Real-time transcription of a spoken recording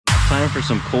time for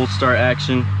some cold start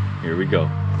action. Here we go.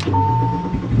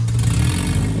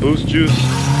 Boost juice. Oh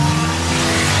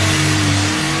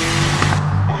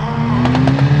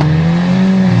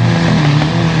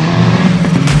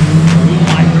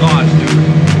my gosh, dude.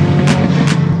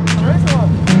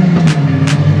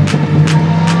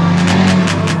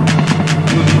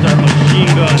 These are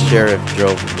machine guns. Sheriff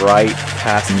drove right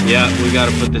past me. Yeah, we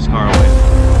gotta put this car away.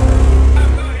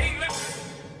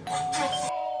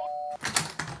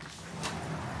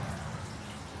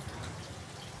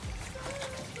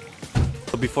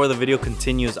 Before the video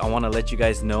continues, I want to let you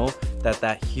guys know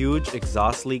that huge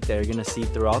exhaust leak that you're gonna see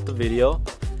throughout the video,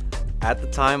 at the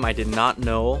time I did not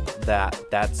know that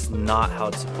that's not how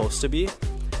it's supposed to be.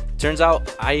 Turns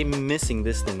out I'm missing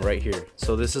this thing right here.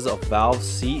 So this is a valve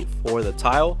seat for the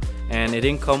tile, and it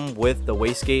didn't come with the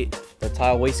wastegate, the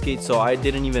tile wastegate, so I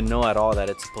didn't even know at all that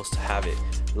it's supposed to have it.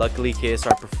 Luckily,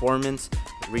 KSR Performance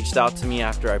reached out to me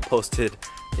after I posted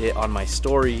it on my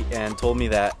story and told me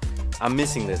that I'm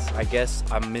missing this. I guess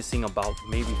I'm missing about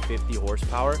maybe 50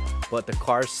 horsepower, but the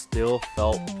car still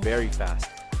felt very fast.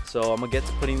 So I'm gonna get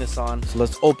to putting this on. So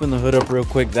let's open the hood up real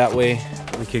quick. That way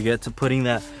we could get to putting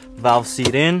that valve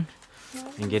seat in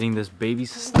and getting this baby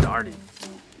started.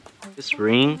 This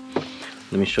ring,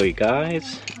 let me show you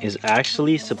guys, is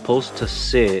actually supposed to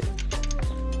sit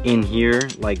in here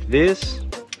like this.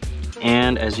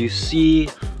 And as you see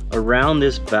around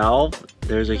this valve,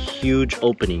 there's a huge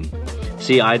opening.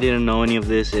 See, I didn't know any of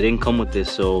this. It didn't come with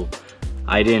this, so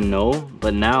I didn't know.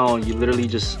 But now you literally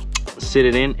just sit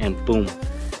it in and boom.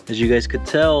 As you guys could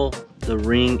tell, the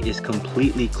ring is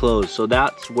completely closed. So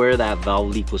that's where that valve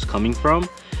leak was coming from.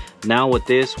 Now with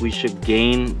this, we should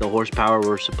gain the horsepower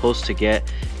we're supposed to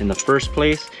get in the first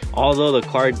place. Although the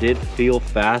car did feel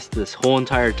fast this whole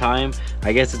entire time,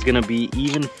 I guess it's gonna be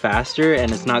even faster,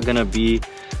 and it's not gonna be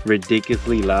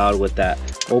ridiculously loud with that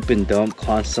open dump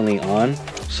constantly on.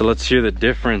 So let's hear the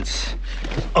difference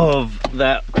of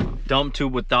that dump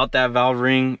tube without that valve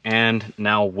ring and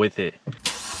now with it.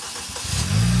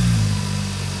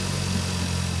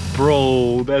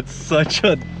 Bro, that's such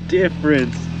a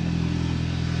difference.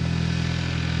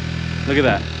 Look at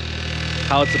that,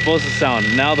 how it's supposed to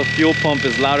sound. Now the fuel pump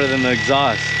is louder than the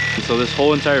exhaust. So this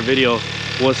whole entire video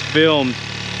was filmed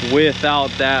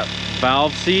without that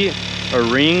valve seat or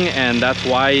ring, and that's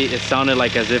why it sounded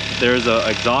like as if there's a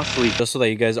exhaust leak. Just so that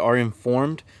you guys are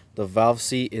informed, the valve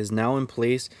seat is now in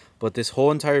place, but this whole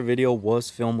entire video was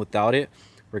filmed without it.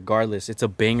 Regardless, it's a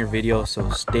banger video, so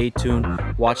stay tuned,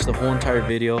 watch the whole entire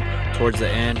video towards the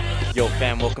end. Yo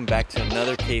fam, welcome back to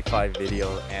another K5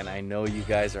 video, and I know you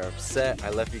guys are upset. I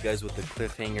left you guys with the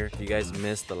cliffhanger. If you guys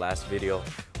missed the last video,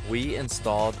 we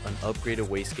installed an upgraded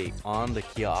wastegate on the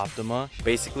Kia Optima.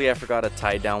 Basically, I forgot to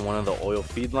tie down one of the oil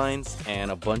feed lines,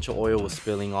 and a bunch of oil was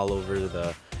spilling all over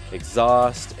the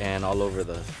exhaust and all over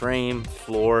the frame,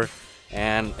 floor,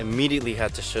 and immediately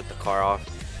had to shut the car off.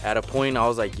 At a point I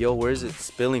was like, yo, where is it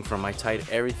spilling from? I tied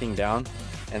everything down,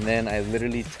 and then I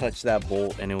literally touched that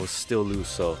bolt and it was still loose.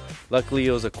 So luckily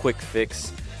it was a quick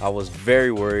fix. I was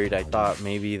very worried. I thought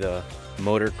maybe the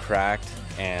motor cracked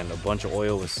and a bunch of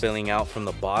oil was spilling out from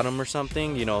the bottom or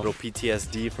something, you know, a little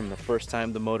PTSD from the first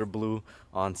time the motor blew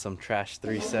on some Trash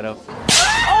 3 setup.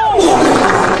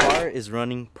 Oh! The car is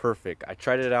running perfect. I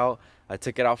tried it out. I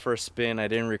took it out for a spin. I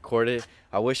didn't record it.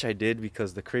 I wish I did,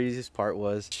 because the craziest part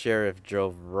was Sheriff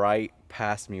drove right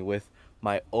past me with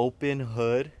my open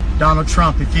hood. Donald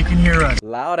Trump, if you can hear us,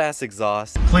 loud ass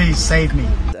exhaust, please save me.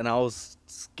 And I was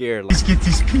scared. Please get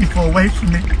these people away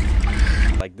from me.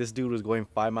 Like, this dude was going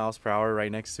 5 miles per hour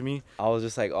right next to me. I was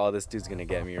just like, oh, this dude's gonna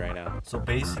get me right now. So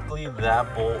basically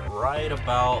that bolt right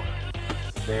about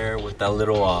there with that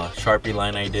little Sharpie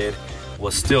line I did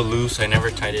was still loose. I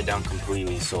never tied it down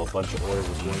completely, so a bunch of oil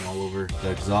was going all over the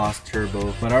exhaust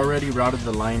turbo. But I already routed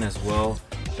the line as well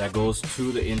that goes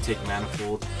to the intake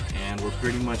manifold, and we're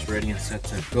pretty much ready and set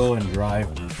to go and drive.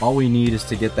 All we need is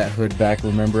to get that hood back.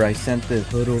 Remember, I sent the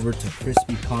hood over to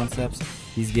Crispy Concepts.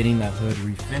 He's getting that hood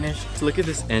refinished. So look at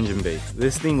this engine bay.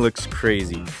 This thing looks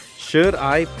crazy. Should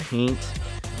I paint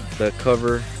the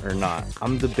cover or not?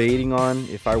 I'm debating on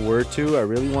if I were to. I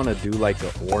really want to do like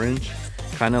an orange,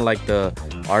 kind of like the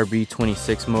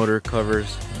RB26 motor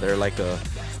covers. They're like a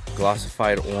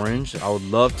glossified orange. I would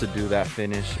love to do that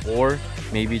finish, or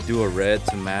maybe do a red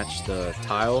to match the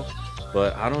tile,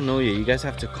 but I don't know yet. You guys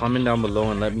have to comment down below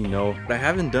and let me know. But I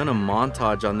haven't done a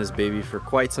montage on this baby for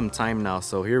quite some time now,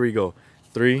 so here we go.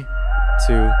 3,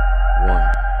 2,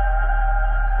 1.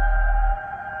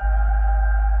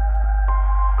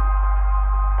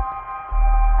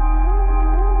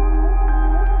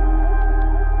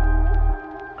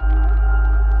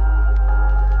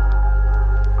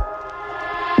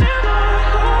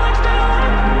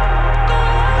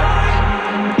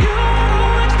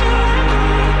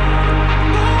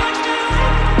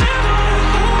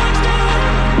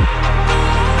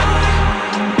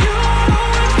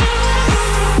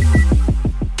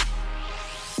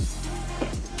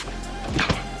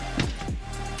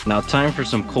 Now time for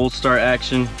some cold start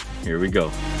action. Here we go.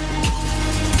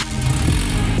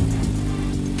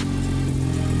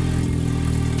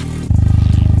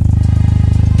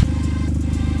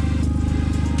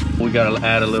 We gotta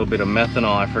add a little bit of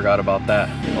methanol, I forgot about that.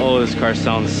 Oh, this car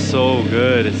sounds so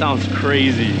good. It sounds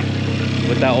crazy.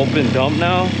 With that open dump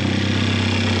now,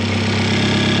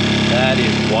 that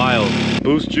is wild.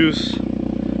 Boost juice,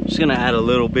 just gonna add a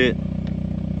little bit.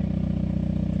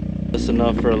 That's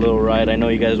enough for a little ride. I know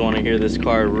you guys wanna hear this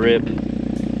car rip.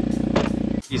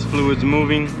 These fluids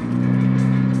moving.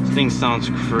 This thing sounds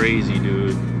crazy,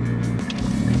 dude.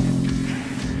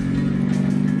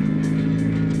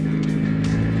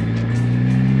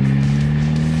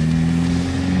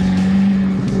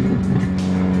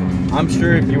 I'm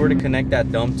sure if you were to connect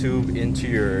that dump tube into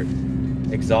your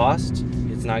exhaust,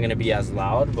 it's not gonna be as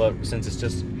loud, but since it's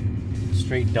just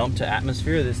straight dump to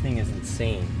atmosphere, this thing is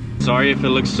insane. Sorry if it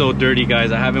looks so dirty,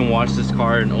 guys. I haven't washed this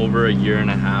car in over a year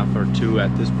and a half or two at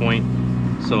this point,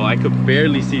 so I could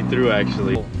barely see through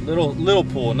actually. Little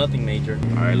pull, nothing major.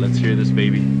 All right, let's hear this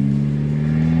baby.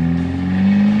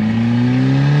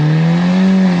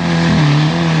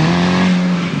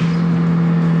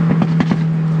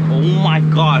 Oh my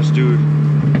gosh, dude.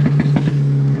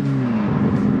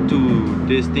 Dude,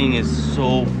 this thing is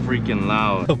so freaking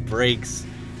loud. The brakes,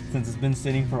 since it's been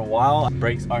sitting for a while,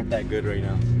 brakes aren't that good right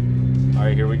now. All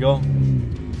right, here we go.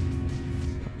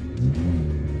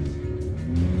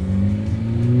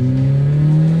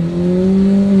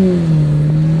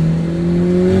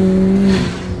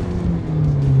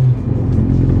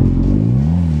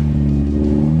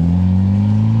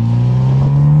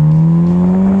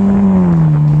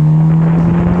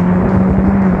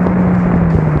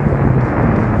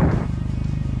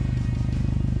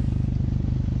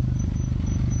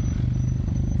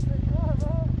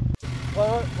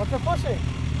 What's it pushing?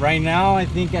 Right now, I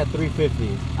think at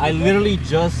 350. I literally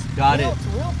just got it. It's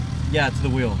wheel? Yeah, it's the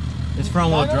wheel. It's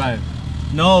front wheel drive.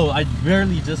 No, I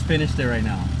barely just finished it right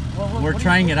now. We're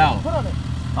trying it out. Put on it?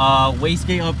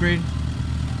 Wastegate upgrade.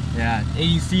 Yeah. Hey,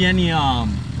 you see any or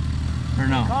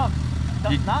no? Not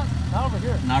over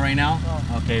here. Not right now?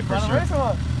 No. Okay, for Got a sure. race or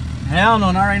what? Hell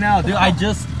no, not right now, dude. I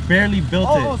just barely built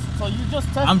it. So you just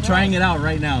tested I'm trying it out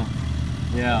right now.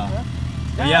 Yeah. Okay.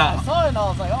 But yeah, I saw it and I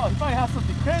was like, oh, he probably has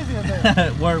something crazy in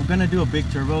there. We're gonna do a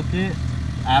big turbo kit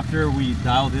after we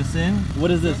dial this in.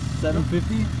 What is this?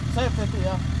 750? 750,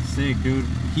 yeah. Sick, dude.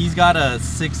 He's got a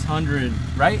 600,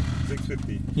 right?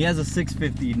 650. He has a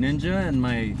 650 Ninja, and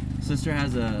my sister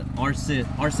has a R7.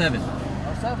 R7.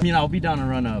 I mean, I'll be down to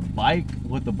run a bike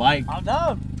with the bike. I'm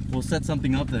down. We'll set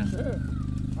something up then. Sure.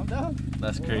 I'm down.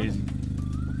 That's crazy.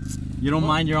 You don't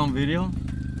mind your own video?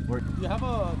 Do you have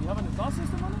an exhaust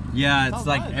system on it? Yeah, it's Sounds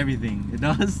like nice. everything. It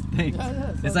does. Thanks.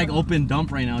 Yeah, It's like open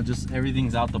dump right now. Just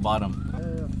everything's out the bottom.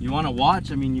 Yeah. You want to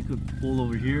watch? I mean, you could pull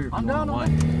over here if I'm you want to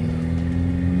down,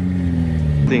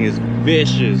 watch. Thing is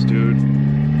vicious, dude.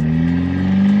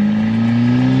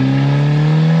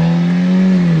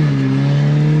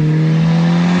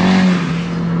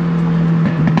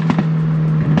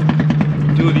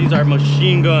 Dude, these are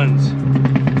machine guns.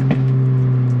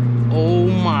 Oh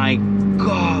my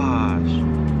gosh.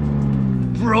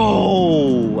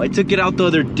 Bro, I took it out the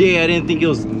other day. I didn't think it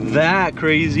was that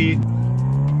crazy.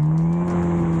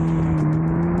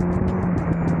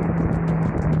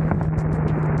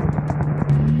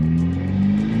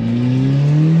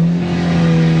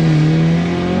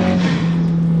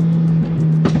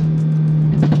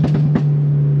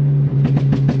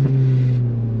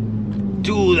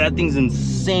 Dude, that thing's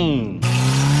insane.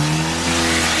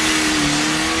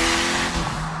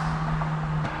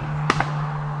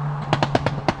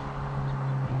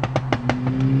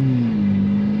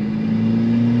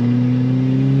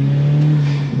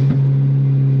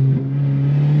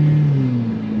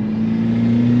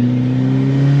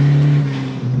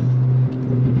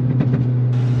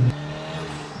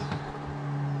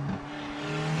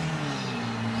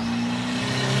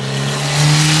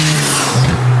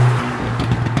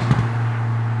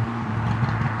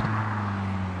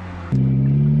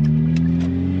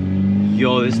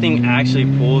 Yo, this thing actually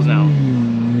pulls now.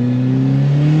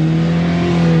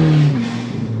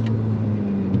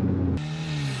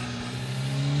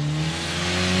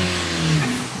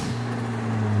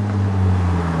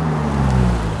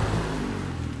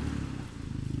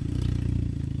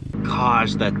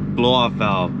 Gosh, that blow-off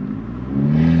valve.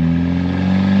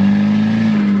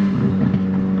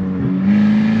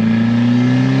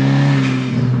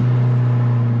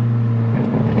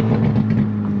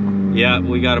 Yeah,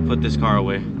 we gotta put this car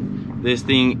away. This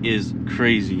thing is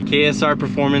crazy. KSR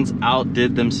Performance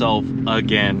outdid themselves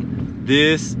again.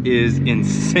 This is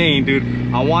insane,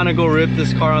 dude. I want to go rip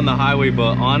this car on the highway,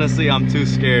 but honestly, I'm too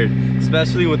scared,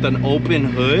 especially with an open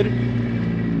hood.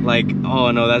 Like,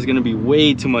 oh no, that's gonna be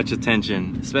way too much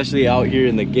attention, especially out here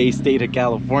in the gay state of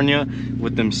California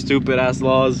with them stupid ass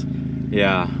laws.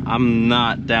 Yeah, I'm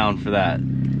not down for that.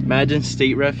 Imagine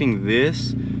state reffing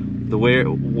this the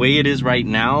way it is right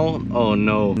now. Oh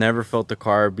no. Never felt the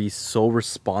car be so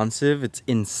responsive. It's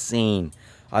insane.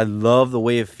 I love the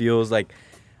way it feels. Like,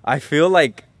 I feel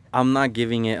like I'm not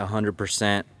giving it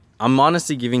 100%. I'm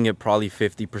honestly giving it probably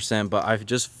 50%, but I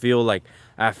just feel like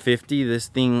at 50, this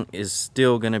thing is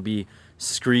still gonna be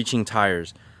screeching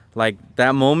tires. Like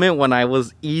that moment when I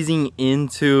was easing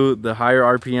into the higher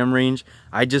RPM range,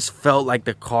 I just felt like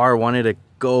the car wanted to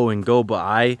go and go, but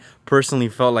I personally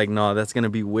felt like, no, that's gonna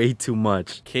be way too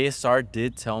much. KSR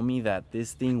did tell me that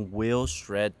this thing will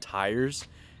shred tires,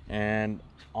 and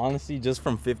honestly, just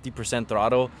from 50%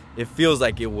 throttle, it feels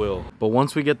like it will. But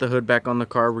once we get the hood back on the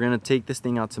car, we're gonna take this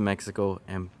thing out to Mexico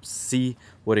and see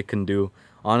what it can do.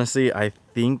 Honestly, I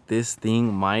think this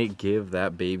thing might give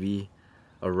that baby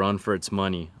a run for its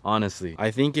money. Honestly,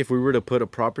 I think if we were to put a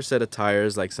proper set of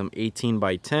tires, like some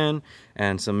 18x10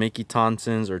 and some Mickey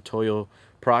Thompsons or Toyo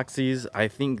Proxies, I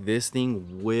think this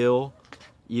thing will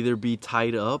either be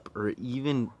tied up or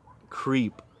even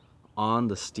creep on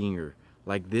the Stinger.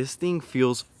 Like, this thing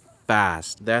feels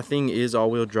fast. That thing is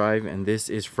all-wheel drive and this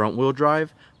is front-wheel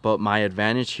drive, but my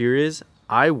advantage here is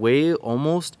I weigh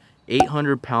almost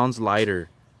 800 pounds lighter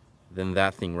than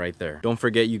that thing right there. Don't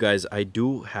forget, you guys, I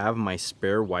do have my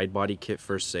spare wide body kit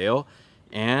for sale,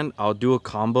 and I'll do a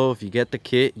combo. If you get the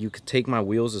kit, you could take my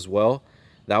wheels as well.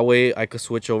 That way I could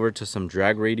switch over to some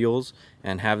drag radials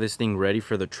and have this thing ready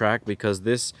for the track, because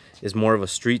this is more of a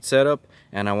street setup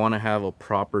and I want to have a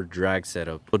proper drag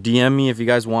setup. So DM me if you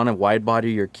guys want to wide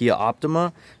body your Kia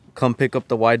Optima. Come pick up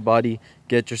the wide body,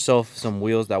 get yourself some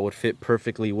wheels that would fit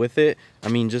perfectly with it. I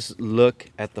mean, just look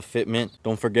at the fitment.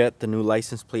 Don't forget, the new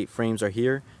license plate frames are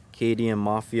here. KDM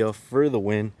Mafia for the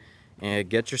win. And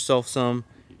get yourself some.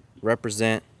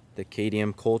 Represent the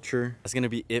KDM culture. That's gonna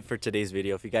be it for today's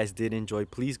video. If you guys did enjoy,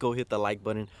 please go hit the like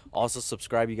button. Also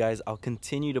subscribe, you guys. I'll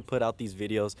continue to put out these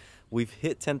videos. We've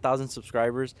hit 10,000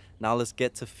 subscribers. Now let's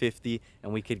get to 50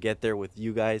 and we could get there with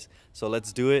you guys. So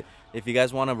let's do it. If you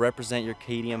guys want to represent your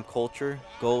KDM culture,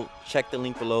 go check the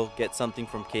link below. Get something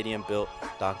from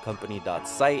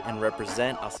kdmbuilt.company.site and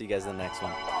represent. I'll see you guys in the next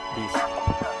one. Peace.